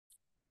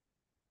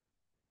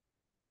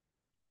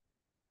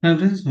Hi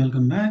friends,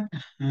 welcome back.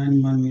 And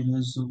మనం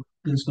ఈరోజు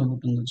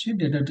తెలుసుకోబోతుంది వచ్చి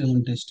డేటా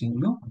డ్రివెన్ టెస్టింగ్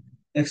లో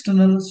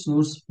ఎక్స్టర్నల్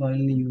సోర్స్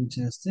ఫైల్ ని యూజ్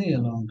చేస్తే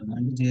ఎలా ఉంటుంది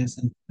అంటే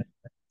JSON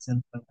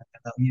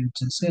ఫైల్ యూజ్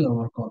చేస్తే ఎలా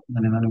వర్క్ అవుతుంది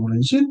అనే దాని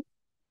గురించి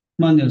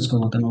మనం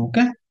తెలుసుకోబోతున్నాం.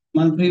 ఓకే,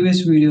 మన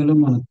ప్రీవియస్ వీడియోలో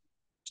మనం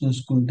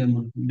చూసుకుంటే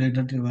మనం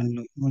డేటా డ్రివెన్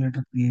లో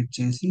ఇమ్యులేటర్ క్రియేట్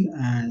చేసి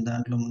అండ్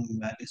దాంట్లో మనం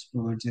వాల్యూస్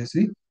ప్రొవైడ్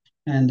చేసి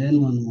అండ్ దెన్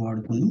మనం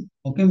వాడుకున్నాం.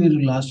 ఓకే, మీరు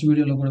లాస్ట్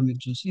వీడియోలో కూడా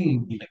మీరు చూసి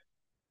ఉంటాయి.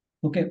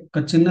 ఓకే,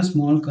 ఒక చిన్న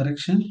small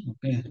correction.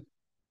 Okay,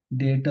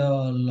 data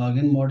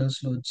login models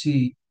లో వచ్చి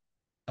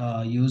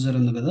యూజర్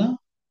ఉంది కదా,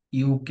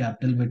 యూ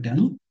క్యాపిటల్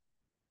పెట్టాను.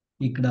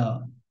 ఇక్కడ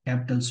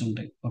క్యాపిటల్స్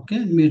ఉంటాయి. ఓకే,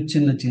 మీరు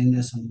చిన్న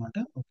చేంజెస్ అన్నమాట.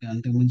 ఓకే,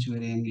 అంతకుమించి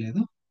వేరే ఏం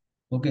లేదు.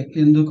 ఓకే,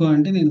 ఎందుకు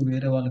అంటే నేను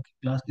వేరే వాళ్ళకి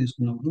క్లాస్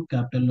తీసుకున్నప్పుడు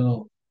క్యాపిటల్లో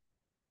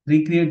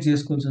రీక్రియేట్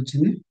చేసుకోవాల్సి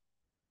వచ్చింది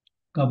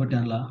కాబట్టి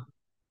అలా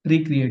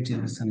రీక్రియేట్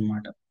చేసేస్తాను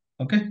అనమాట.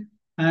 ఓకే,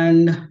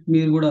 అండ్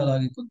మీరు కూడా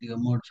అలాగే కొద్దిగా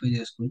మోడిఫై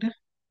చేసుకుంటే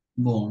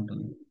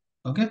బాగుంటుంది.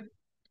 Okay,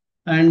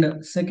 and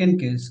second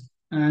case,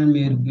 and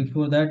మీరు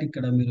బిఫోర్ దాట్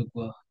ఇక్కడ మీరు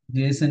ఒక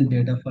JSON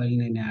డేటా ఫైల్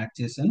నేను యాడ్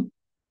చేశాను.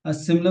 ఆ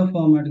సిమిలర్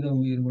ఫార్మాట్ గా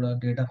మీరు కూడా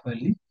డేటా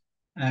ఫైల్ ని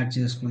యాడ్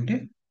చేసుకుంటే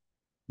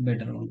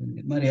బెటర్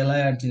ఉంటుంది. మరి ఎలా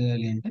యాడ్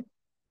చేయాలి అంటే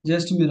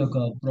జస్ట్ మీరు ఒక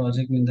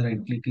ప్రాజెక్ట్ మీద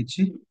రైట్ క్లిక్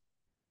ఇచ్చి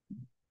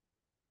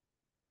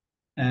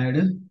యాడ్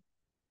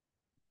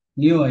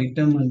న్యూ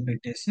ఐటమ్ అని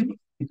పెట్టేసి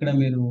ఇక్కడ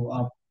మీరు ఆ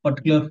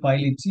పర్టికులర్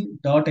ఫైల్ ఇచ్చి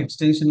డాట్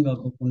ఎక్స్టెన్షన్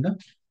కాకుండా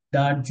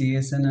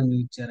JSON అని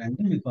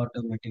ఇచ్చారంటే మీకు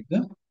ఆటోమేటిక్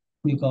గా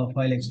మీకు ఆ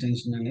ఫైల్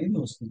ఎక్స్టెన్షన్ అనేది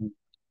వస్తుంది.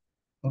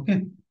 ఓకే,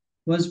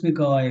 వన్స్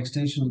మీకు ఆ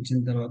ఎక్స్టెన్షన్ వచ్చిన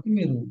తర్వాత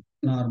మీరు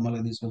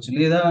నార్మల్గా తీసుకోవచ్చు,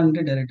 లేదా అంటే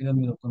డైరెక్ట్గా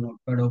మీరు ఒక నోట్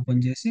ప్యాడ్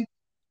ఓపెన్ చేసి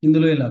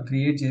ఇందులో ఇలా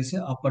క్రియేట్ చేసి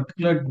ఆ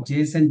పర్టికులర్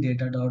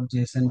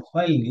JSON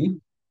ఫైల్ని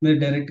మీరు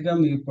డైరెక్ట్గా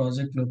మీ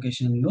ప్రాజెక్ట్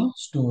లొకేషన్లో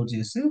స్టోర్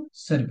చేసి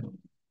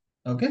సరిపోతుంది.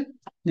 ఓకే,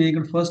 నేను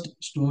ఇక్కడ ఫస్ట్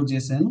స్టోర్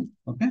చేశాను.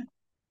 ఓకే,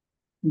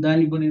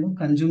 దాన్ని ఇప్పుడు నేను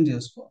కన్జ్యూమ్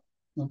చేసుకోవాలి.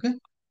 ఓకే,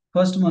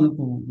 ఫస్ట్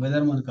మనకు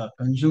వెదర్ మనకు ఆ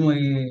కన్జ్యూమ్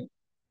అయ్యే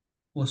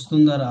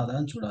వస్తుందా రాదా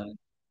అని చూడాలి.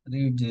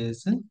 Read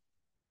JSON.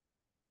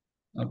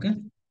 ఓకే,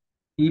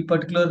 ఈ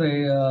పర్టికులర్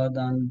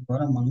దాని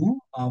ద్వారా మనము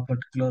ఆ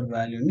పర్టికులర్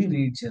వాల్యూని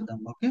రీడ్ చేద్దాం.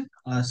 ఓకే,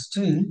 ఆ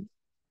స్ట్రింగ్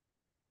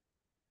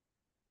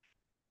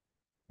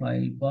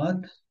ఫైల్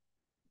పాత్.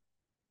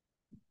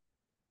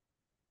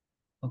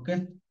 ఓకే,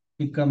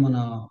 ఇక్కడ మన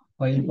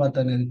ఫైల్ పాత్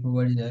అనేది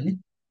ప్రొవైడ్ చేయాలి.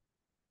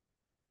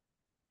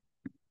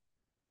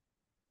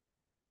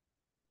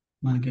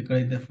 మనకి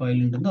ఎక్కడైతే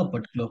ఫైల్ ఉంటుందో ఆ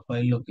పర్టికులర్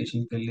ఫైల్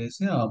లొకేషన్కి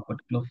వెళ్ళేసి ఆ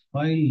పర్టికులర్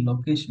ఫైల్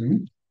లొకేషన్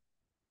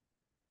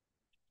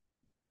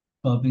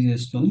కాపీ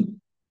చేసుకొని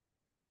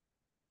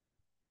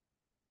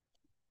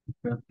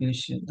ఇక్కడ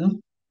పేస్ట్ చేద్దాం.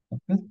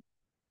 ఓకే,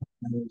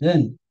 అండ్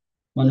దెన్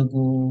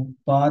మనకు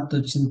పాత్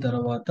వచ్చిన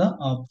తర్వాత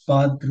ఆ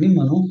పాత్ ని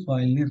మనం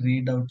ఫైల్ ని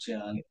రీడ్ అవుట్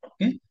చేయాలి.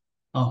 ఓకే,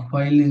 ఆ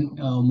ఫైల్ ని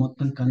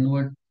మొత్తం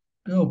కన్వర్ట్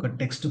ఒక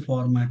టెక్స్ట్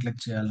ఫార్మాట్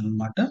లెక్క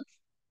చేయాలన్నమాట.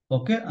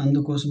 ఓకే,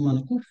 అందుకోసం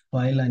మనకు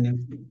ఫైల్ అనే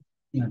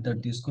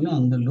మెథడ్ తీసుకుని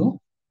అందులో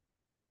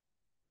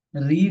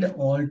రీడ్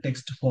ఆల్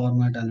టెక్స్ట్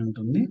ఫార్మాట్ అని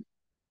ఉంటుంది.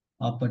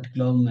 ఆ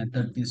పర్టికులర్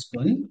మెథడ్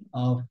తీసుకొని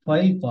ఆ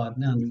ఫైల్ పాత్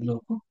ని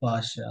అందులోకి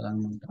పాస్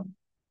చేయాలన్నమాట.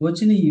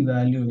 వచ్చిన ఈ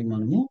వాల్యూని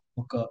మనము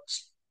ఒక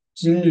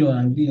స్ట్రింగ్ లో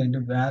అంటే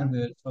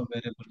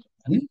వేరియబుల్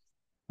అని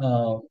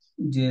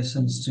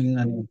JSON స్ట్రింగ్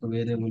అనే ఒక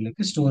వేరియబుల్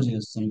లకి స్టోర్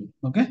చేస్తుంది.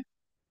 ఓకే,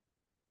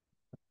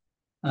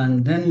 అండ్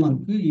దెన్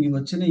మనకు ఈ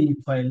వచ్చిన ఈ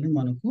ఫైల్ ని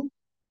మనకు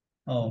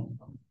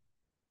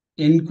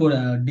ఎన్కోడ్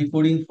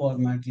డికోడింగ్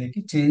ఫార్మాట్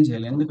లోకి చేంజ్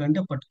చేయాలి. ఎందుకంటే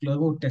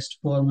పర్టికులర్గా టెస్ట్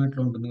ఫార్మాట్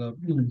లో ఉంటుంది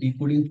కాబట్టి మనం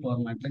డికోడింగ్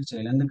ఫార్మాట్ లోకి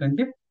చేయాలి.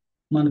 ఎందుకంటే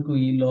మనకు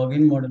ఈ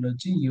లాగిన్ మోడల్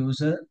వచ్చి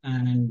యూజర్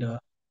అండ్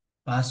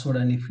పాస్వర్డ్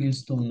అనే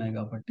ఫీల్డ్స్ తో ఉన్నాయి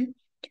కాబట్టి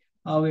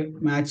అవి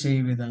మ్యాచ్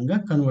అయ్యే విధంగా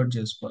కన్వర్ట్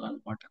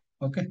చేసుకోవాలన్నమాట.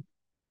 ఓకే,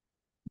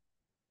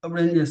 అప్పుడు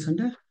ఏం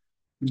చేస్తుంటే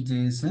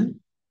JSON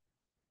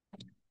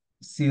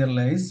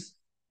serialize.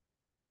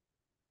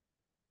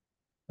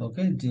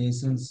 Okay,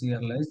 JSON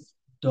serialize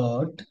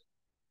dot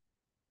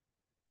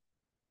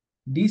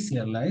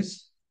deserialize.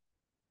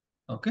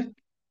 Okay,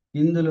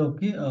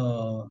 ఇందులోకి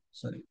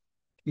సారీ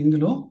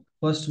ఇందులో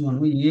ఫస్ట్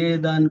మనం ఏ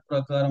దాని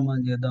ప్రకారం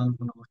మనం చేద్దాం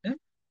అనుకున్నామంటే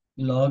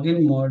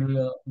login model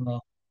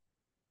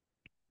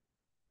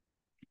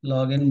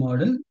login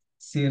model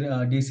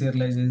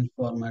డీసీరియలైజేషన్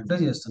format లో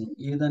చేస్తున్నాం.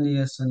 ఏదని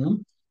చేస్తున్నాం?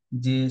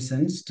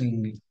 JSON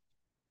string.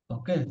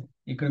 ఓకే,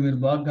 ఇక్కడ మీరు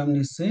బాగా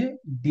గమనిస్తే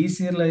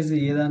డీసీరియలైజ్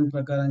ఏ దాని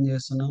ప్రకారం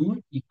చేస్తున్నాము,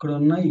 ఇక్కడ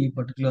ఉన్న ఈ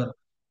పర్టికులర్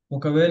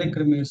ఒకవేళ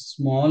ఇక్కడ మీరు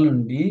స్మాల్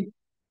ఉండి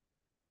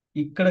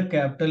ఇక్కడ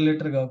క్యాపిటల్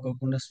లెటర్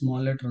కాకోకుండా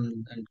స్మాల్ లెటర్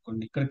ఉంది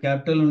అనుకోండి, ఇక్కడ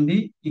క్యాపిటల్ ఉండి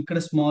ఇక్కడ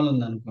స్మాల్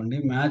ఉంది అనుకోండి,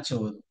 మ్యాచ్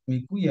అవ్వదు,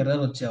 మీకు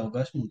ఎర్రర్ వచ్చే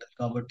అవకాశం ఉంటుంది.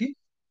 కాబట్టి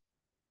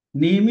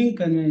నేమింగ్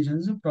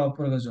కన్వెన్షన్స్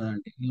ప్రాపర్ గా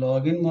చూడండి.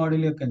 లాగిన్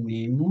మోడల్ యొక్క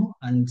నేము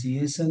అండ్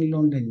JSON లో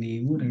ఉండే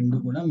నేము రెండు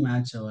కూడా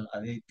మ్యాచ్ అవ్వాలి.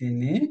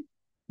 అదైతేనే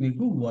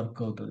మీకు వర్క్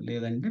అవుతుంది,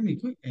 లేదంటే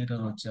మీకు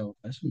ఎర్రర్ వచ్చే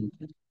అవకాశం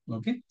ఉంటుంది.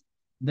 ఓకే,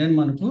 దెన్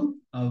మనకు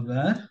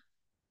వేర్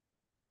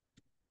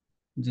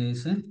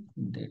JSON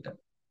డేటా.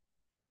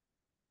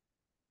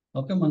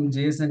 ఓకే, మనకు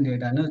JSON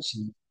డేటా అని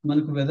వచ్చింది.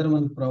 మనకు వెదర్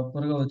మనకు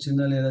ప్రాపర్ గా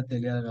వచ్చిందా లేదా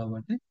తెలియాలి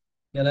కాబట్టి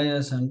ఎలా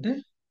చేస్తా అంటే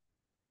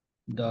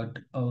డాట్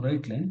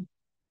రైట్ లైన్.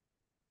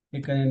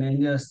 ఇక్కడ నేను ఏం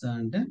చేస్తా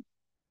అంటే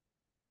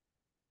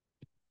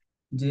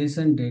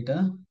జేసన్ డేటా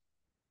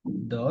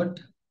డాట్,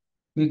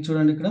 మీకు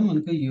చూడండి ఇక్కడ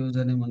మనకు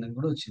యూజర్ నేమ్ అనేది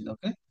కూడా వచ్చింది.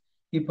 ఓకే,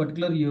 ఈ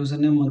పర్టికులర్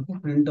యూజర్ నేమ్ మనకు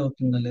ప్రింట్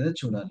అవుతుందా లేదా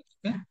చూడాలి.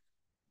 ఓకే,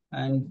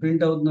 అండ్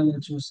ప్రింట్ అవుతుందా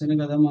లేదా చూస్తేనే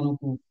కదా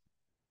మనకు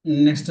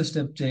నెక్స్ట్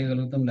స్టెప్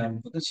చేయగలుగుతాం,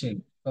 లేకపోతే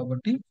చేయలేం.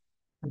 కాబట్టి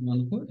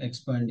మనకు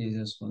ఎక్స్పాండ్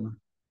చేసేసుకున్నాం,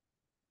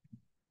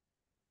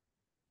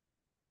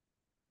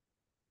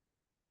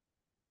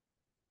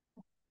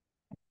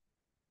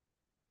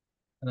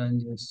 రన్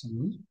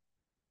చేస్తున్నాం.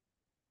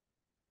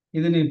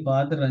 ఇది నేను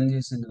పాత రన్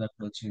చేసింది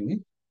అక్కడ వచ్చింది.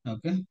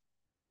 ఓకే,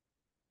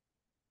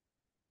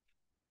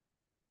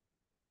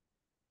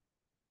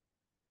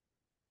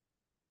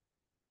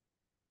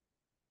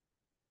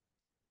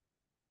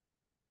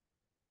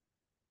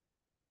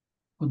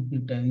 కొద్ది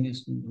టైం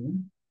తీసుకుంటుంది.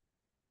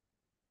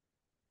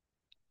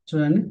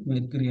 చూడండి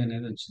మెర్క్యూరీ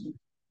అనేది వచ్చింది.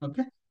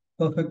 ఓకే,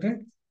 పర్ఫెక్ట్,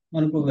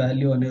 మనకు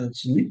వాల్యూ అనేది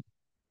వచ్చింది.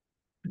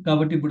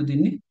 కాబట్టి ఇప్పుడు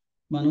దీన్ని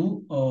మనం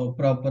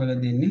ప్రాపర్గా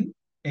దీన్ని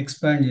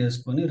ఎక్స్పాండ్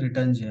చేసుకొని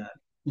రిటర్న్ చేయాలి.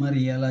 మరి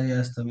ఎలా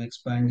చేస్తాం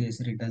ఎక్స్పాండ్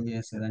చేసి రిటర్న్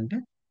చేసేదంటే,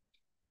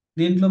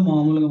 దీంట్లో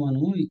మామూలుగా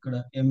మనము ఇక్కడ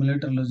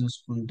ఎమ్యులేటర్లో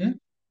చూసుకుంటే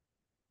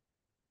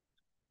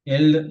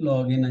ఎల్డ్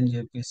లాగిన్ అని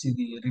చెప్పేసి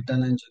ఇది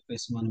రిటర్న్ అని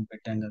చెప్పేసి మనం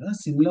పెట్టాం కదా,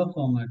 సిమిలర్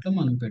ఫార్మాట్ లో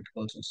మనం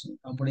పెట్టుకోవాల్సి వస్తుంది.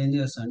 అప్పుడు ఏం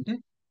చేస్తా అంటే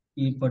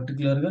ఈ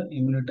పర్టికులర్ గా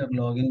ఎమ్యులేటర్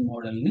లాగిన్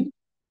మోడల్ ని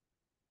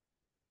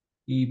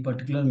ఈ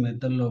పర్టికులర్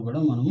మెథడ్ లో కూడా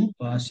మనము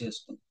పాస్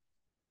చేసుకుంటాం.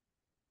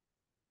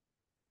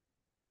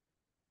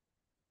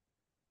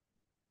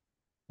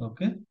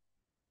 ఓకే,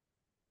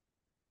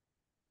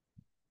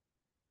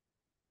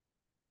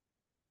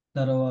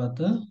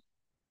 తర్వాత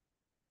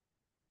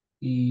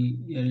ఈ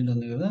ఎల్డ్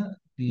ఉంది కదా,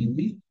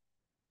 దీన్ని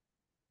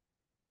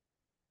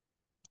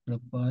ఇక్కడ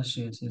పాస్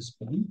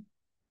చేసేసుకొని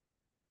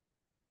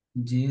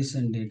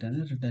జేసన్ డేటాని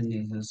రిటర్న్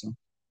చేసేస్తాం.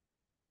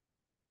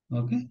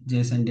 ఓకే,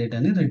 జేసన్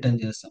డేటాని రిటర్న్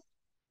చేస్తాం.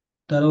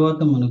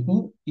 తర్వాత మనకు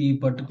ఈ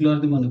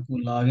పర్టికులర్ది మనకు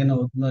లాగిన్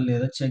అవుతుందా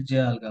లేదా చెక్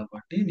చేయాలి.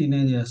 కాబట్టి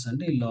నేనేం చేస్తాను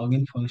అంటే ఈ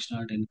లాగిన్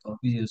ఫంక్షనాలిటీని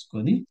కాపీ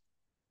చేసుకొని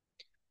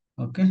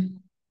ఓకే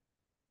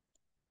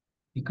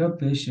ఇక్కడ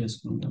పేస్ట్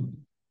చేసుకుంటాం.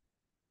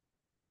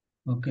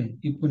 ఓకే,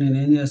 ఇప్పుడు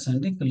నేనేం చేస్తాను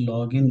అంటే ఇక్కడ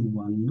లాగిన్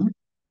 1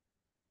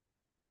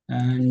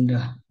 అండ్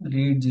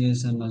రీడ్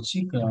చేసాను వచ్చి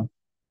ఇక్కడ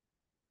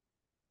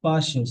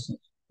పాస్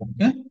చేస్తాను.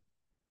 ఓకే,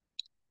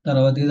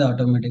 తర్వాత ఇది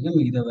ఆటోమేటిక్గా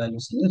మిగతా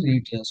వాల్యూస్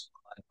రీడ్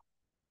చేసుకోవాలి.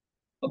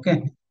 ఓకే,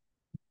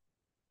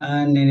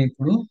 అండ్ నేను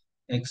ఇప్పుడు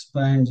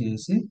ఎక్స్పాండ్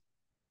చేసి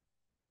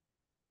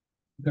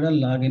ఇక్కడ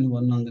లాగిన్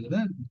 1 ఉంది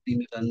కదా,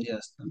 దీన్ని రన్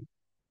చేస్తాను.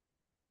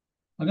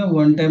 ఓకే,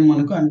 వన్ టైం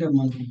మనకు అంటే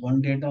మనకు వన్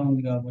డేటా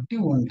ఉంది కాబట్టి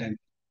వన్ టైం.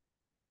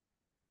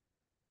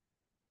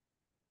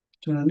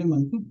 చూడండి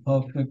మనకు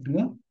పర్ఫెక్ట్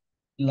గా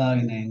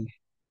లాగిన్ అయింది.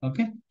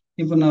 ఓకే,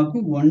 ఇప్పుడు నాకు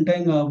వన్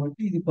టైం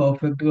కాబట్టి ఇది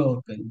పర్ఫెక్ట్ గా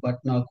వర్క్ అయింది.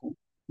 బట్ నాకు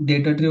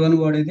డేటా డ్రివెన్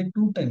వాడైతే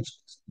టూ టైమ్స్.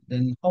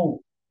 దెన్ హౌ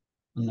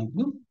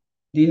అన్నప్పుడు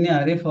దీన్ని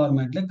అరే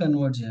ఫార్మాట్ లో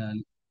కన్వర్ట్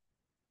చేయాలి.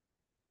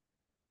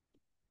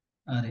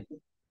 అరే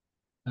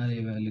అరే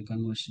value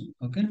conversion.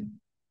 Okay,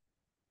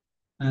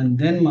 and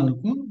then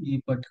మనకు ఈ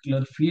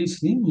పర్టికులర్ ఫీల్డ్స్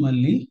ని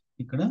మళ్ళీ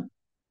ఇక్కడ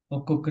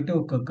ఒక్కొక్కటి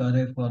ఒక్కొక్క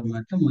అరే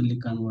ఫార్మాట్ లో మళ్ళీ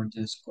కన్వర్ట్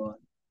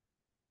చేసుకోవాలి.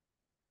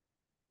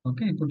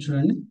 ఓకే, ఇప్పుడు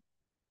చూడండి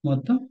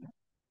మొత్తం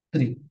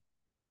త్రీ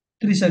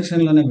త్రీ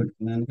సెక్షన్లోనే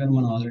పెట్టుకున్నాం, ఎందుకంటే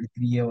మనం ఆల్రెడీ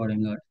 3A వాడాం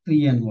కాబట్టి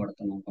 3A అని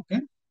వాడుతున్నాం. ఓకే,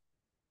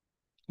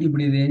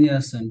 ఇప్పుడు ఇది ఏం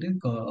చేస్తా అంటే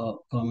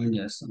కామెంట్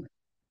చేస్తాను.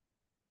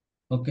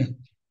 ఓకే,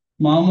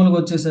 మామూలుగా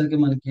వచ్చేసరికి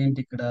మనకి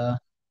ఏంటి ఇక్కడ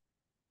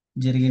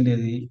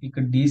జరిగిండేది,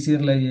 ఇక్కడ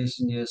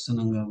డీసీరియలైజేషన్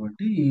చేస్తున్నాం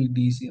కాబట్టి ఈ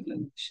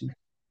డీసీరియలైజేషన్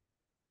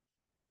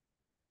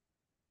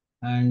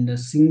అండ్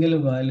సింగిల్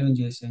వాల్యూమ్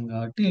చేసాం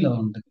కాబట్టి ఇలా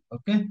ఉంటుంది.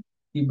 ఓకే,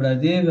 ఇప్పుడు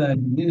అదే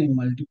వాల్యూని నేను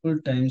multiple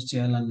times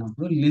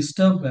చేయాలన్నప్పుడు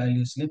list of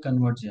వాల్యూస్గా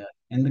convert చేయాలి.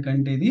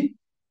 ఎందుకంటే ఇది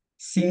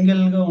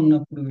సింగిల్ గా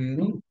ఉన్నప్పుడు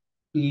వేరు,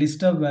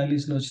 లిస్ట్ ఆఫ్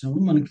వాల్యూస్ లో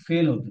వచ్చినప్పుడు మనకి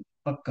ఫెయిల్ అవుతుంది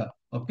పక్కా.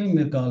 ఓకే,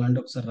 మీరు కావాలంటే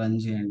ఒకసారి రన్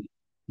చేయండి.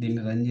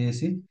 దీన్ని రన్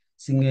చేసి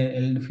సింగిల్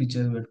ఎల్డ్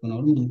ఫీచర్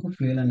పెట్టుకున్నప్పుడు మనకు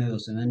ఫెయిల్ అనేది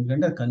వస్తుంది,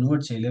 ఎందుకంటే అది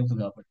కన్వర్ట్ చేయలేదు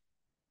కాబట్టి.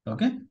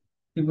 ఓకే,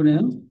 ఇప్పుడు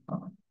నేను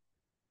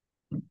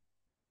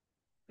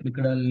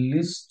ఇక్కడ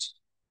list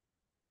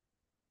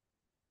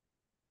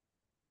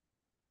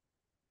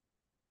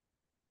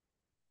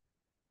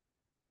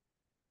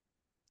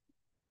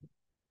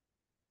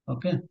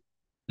okay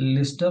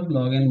list of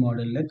login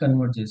model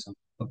convert చేసాం.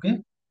 Okay,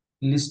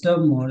 list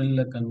of model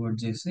convert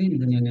చేసి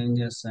ఇది నేను ఏం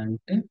చేస్తాను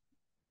అంటే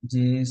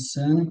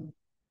జేసన్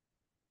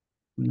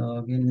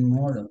లాగిన్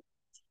మోడల్.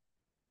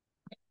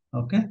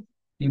 ఓకే,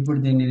 ఇప్పుడు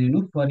దీన్ని నేను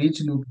ఫర్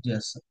ఈచ్ లూప్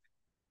చేస్తాను.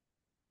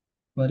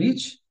 For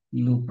each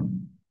loop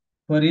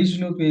for each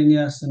loop ఏం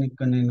చేస్తాను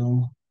ఇక్కడ నేను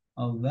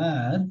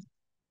wear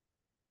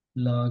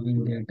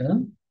login data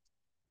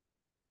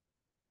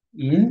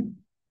in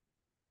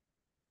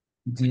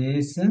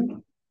Jason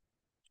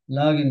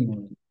login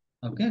model.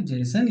 Okay,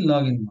 Jason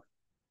login model.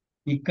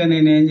 ఇక్కడ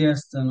నేను ఏం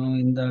చేస్తాను,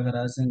 ఇందాక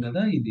రాసాం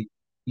కదా ఇది,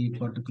 ఈ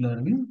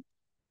పర్టికులర్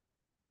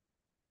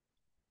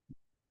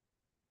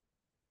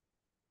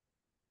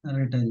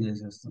రిటర్న్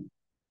చేసేస్తాను.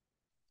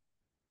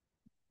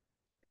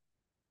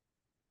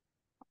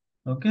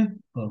 Okay,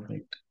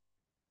 perfect.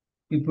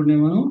 ఇప్పుడు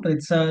నేను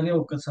ప్రతిసారి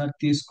ఒక్కసారి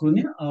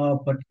తీసుకొని ఆ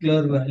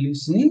పర్టికులర్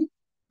వాల్యూస్ ని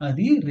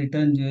అది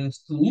రిటర్న్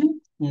చేస్తూనే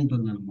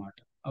ఉంటుంది అనమాట.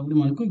 అప్పుడు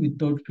మనకు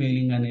వితౌట్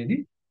ఫెయిలింగ్ అనేది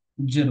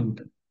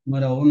జరుగుతుంది.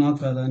 మరి అవునా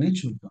కదా అని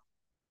చూద్దాం.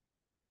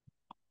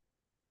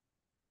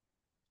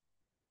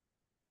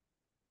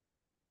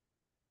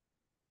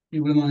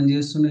 ఇప్పుడు మనం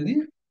చేస్తున్నది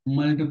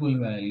మల్టిపుల్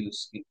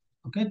వాల్యూస్ కి.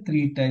 Okay,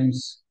 3 times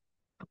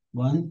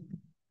 1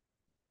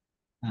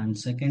 and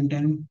second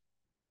time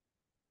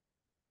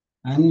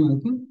and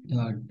మనకు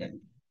థర్డ్ టైం.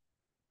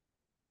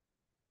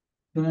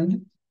 చూడండి,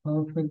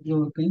 పర్ఫెక్ట్ గా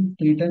వర్కింగ్.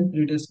 3 times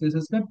 3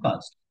 కేసెస్ గా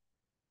పాస్ట్.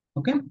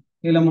 ఓకే,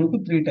 ఇలా మనకు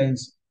 3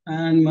 times.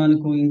 అండ్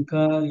మనకు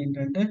ఇంకా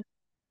ఏంటంటే,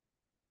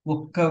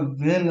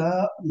 ఒక్కవేళ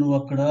నువ్వు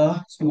అక్కడ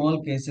స్మాల్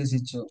కేసెస్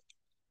ఇచ్చావు,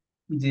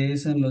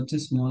 JSON లో వచ్చి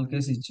స్మాల్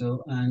కేస్ ఇచ్చావు,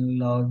 అండ్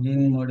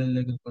లాగిన్ మోడల్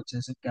దగ్గరికి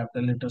వచ్చేసి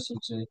క్యాపిటల్ లెటర్స్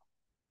వచ్చాయి.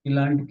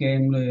 ఇలాంటి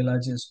కేమ్ లో ఎలా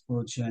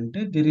చేసుకోవచ్చు అంటే,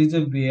 దిర్ ఈజ్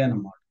ఎ వే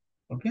అన్నమాట.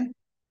 ఓకే,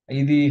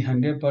 ఇది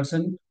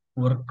 100%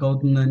 వర్క్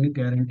అవుతుందని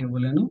గ్యారంటీ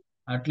ఇవ్వలేను,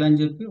 అట్లా అని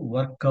చెప్పి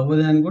వర్క్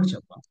అవ్వదని కూడా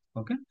చెప్పాను.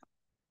 ఓకే,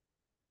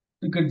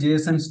 ఇక్కడ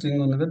JSON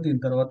స్ట్రింగ్ ఉంది కదా,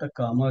 దీని తర్వాత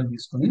కామా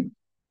తీసుకొని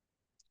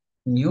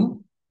new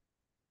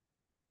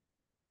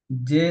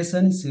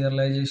JSON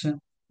serialization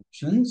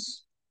options.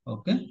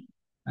 Okay,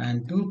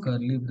 and two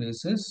curly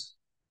braces.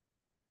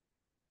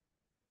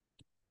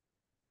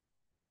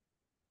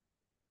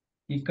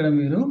 ఇక్కడ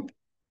మీరు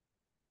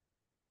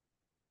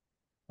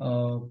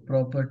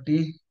property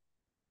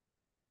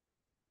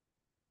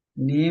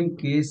name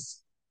case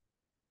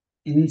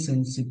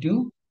insensitive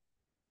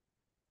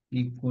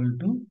equal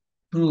to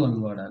true అని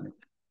వాడాలి.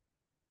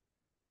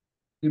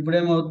 ఇప్పుడు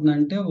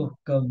ఏమవుతుందంటే,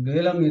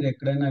 ఒకవేళ మీరు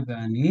ఎక్కడైనా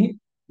కానీ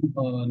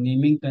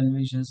నేమింగ్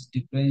కన్వెన్షన్స్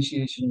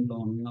డిఫరెన్షియేషన్ లో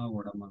ఉన్నా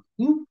కూడా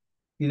మనకు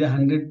ఇది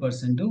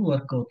 100%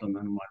 వర్క్ అవుతుంది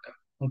అనమాట.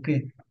 ఓకే,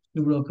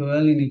 ఇప్పుడు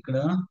ఒకవేళ నేను ఇక్కడ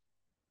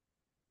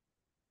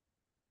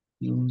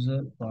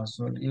యూజర్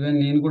పాస్వర్డ్ ఈవెన్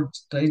నేను కూడా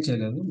ట్రై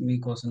చేయలేదు,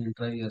 మీకోసం నేను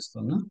ట్రై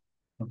చేస్తున్నా.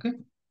 ఓకే,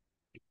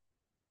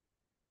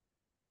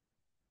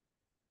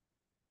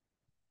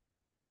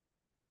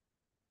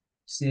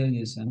 సేవ్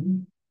చేశాను.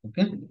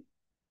 ఓకే,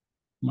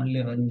 మళ్ళీ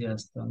రన్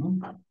చేస్తాను.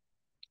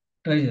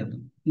 ట్రై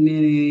చేద్దాం.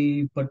 నేను ఈ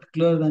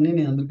పర్టికులర్ దాన్ని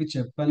నేను అందరికీ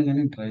చెప్పాను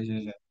కానీ ట్రై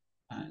చేయలేదు.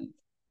 అండ్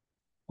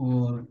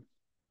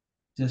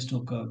జస్ట్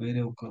ఒక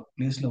వేరే ఒక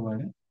ప్లేస్ లో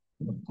వాడే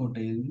వర్కౌట్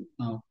అయ్యింది.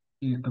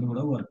 ఇక్కడ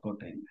కూడా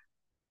వర్కౌట్ అయింది.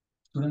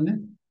 చూడండి,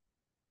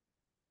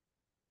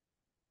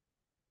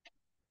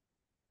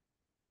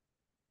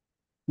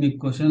 మీకు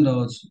క్వశ్చన్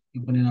రావచ్చు,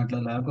 ఇప్పుడు నేను అట్లా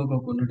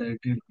లేకపోకుండా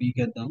డైరెక్ట్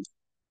పీకేద్దాం,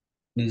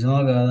 నిజమా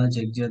కాదా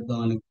చెక్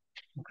చేద్దాం అని.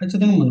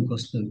 ఖచ్చితంగా మనకు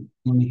వస్తుంది,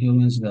 మన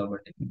హ్యూమన్స్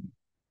కాబట్టి.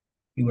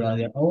 ఇప్పుడు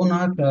అది అవునా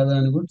కాదా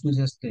అని కూడా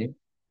చూసేస్తే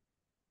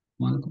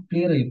మనకు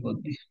క్లియర్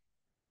అయిపోద్ది.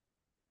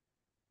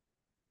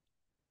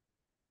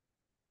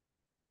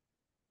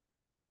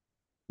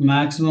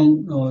 మాక్సిమం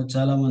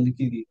చాలా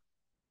మందికి ఇది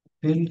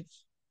failed,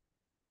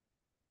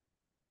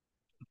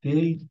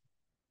 failed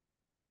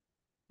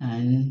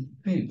and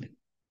failed.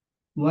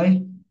 Why?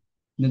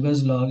 Because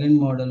login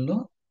మోడల్లో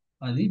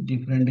అది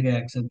డిఫరెంట్ గా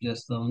యాక్సెప్ట్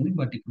చేస్తా ఉంది,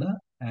 బట్ ఇక్కడ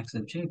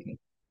యాక్సెప్ట్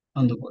చేయట్లేదు,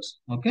 అందుకోసం.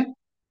 ఓకే,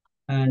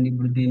 అండ్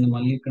ఇప్పుడు దీన్ని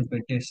మళ్ళీ ఇక్కడ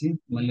పెట్టేసి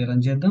మళ్ళీ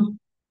రన్ చేద్దాం.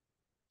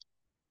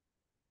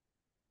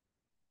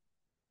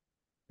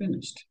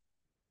 ఫినిష్డ్.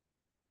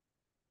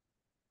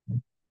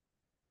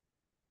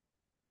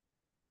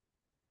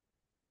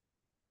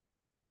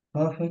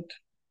 పర్ఫెక్ట్.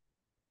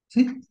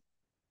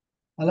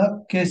 అలా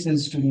కేస్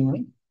సెన్సిటివ్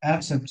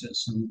యాక్సెప్ట్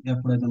చేస్తుంది.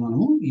 ఎప్పుడైతే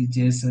మనము ఈ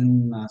జేసన్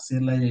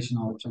సీరియలైజేషన్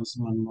ఆప్షన్స్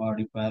మనం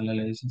వాడి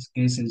ప్యారలైజేషన్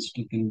కేస్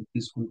సెన్సిటివ్ కింద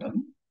తీసుకుంటాము,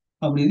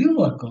 అప్పుడు ఇది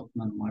వర్క్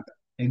అవుతుంది అనమాట.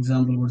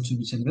 ఎగ్జాంపుల్ కూడా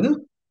చూపించాను కదా.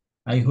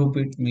 ఐ హోప్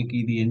ఇట్ మీకు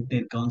ఇది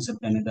ఎంటైర్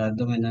కాన్సెప్ట్ అనేది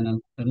అర్థమైందని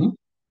అనుకుంటాను.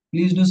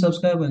 Please do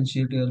subscribe and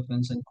share to your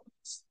friends and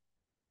colleagues.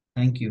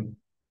 Thank you.